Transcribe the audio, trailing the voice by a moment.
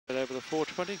Over the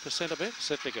 420 for centre bet,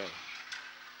 set to go.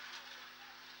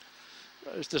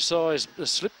 Rose to size,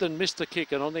 slipped and missed the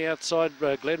kick, and on the outside,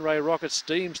 Glenray Rocket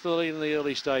steams to the lead in the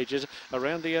early stages.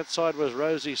 Around the outside was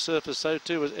Rosie Surface, so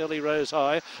too was Ellie Rose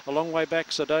High. A long way back,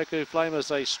 Sudoku Flame as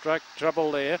they struck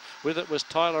trouble there. With it was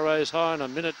Tyler Rose High, and a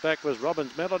minute back was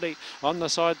Robin's Melody. On the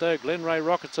side though, Glenray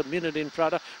Rockets a minute in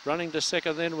front. Running to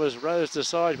second then was Rose to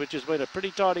size, which has been a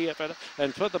pretty tidy effort.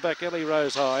 And further back, Ellie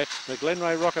Rose High. The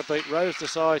Glenray Rocket beat Rose to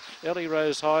size, Ellie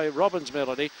Rose High, Robin's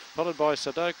Melody, followed by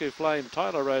Sudoku Flame,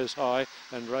 Tyler Rose High,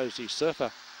 and Rosie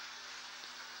Surfer.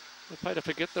 They paid to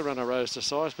forget the runner Rose to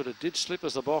size, but it did slip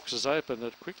as the boxes opened.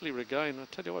 It quickly regained. I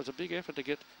tell you what, it was a big effort to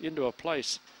get into a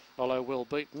place, although well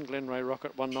beaten. Glenray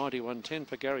Rocket 190-110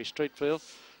 for Gary Streetfield.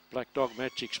 Black Dog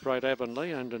Magic Sprayed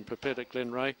Avonlea, owned and prepared at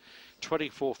Glenray.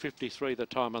 24.53 the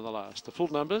time on the last. The full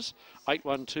numbers, 8,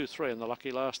 1, 2, 3 in the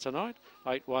lucky last tonight.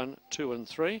 8, 1, 2 and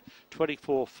 3.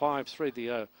 24.53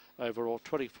 the overall,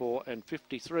 24 and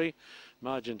 53.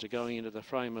 Margins are going into the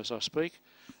frame as I speak.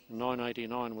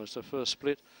 9.89 was the first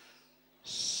split.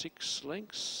 6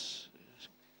 lengths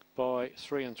by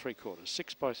 3 3/4.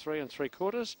 6 by 3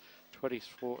 3/4.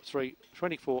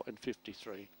 24 and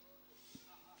 53.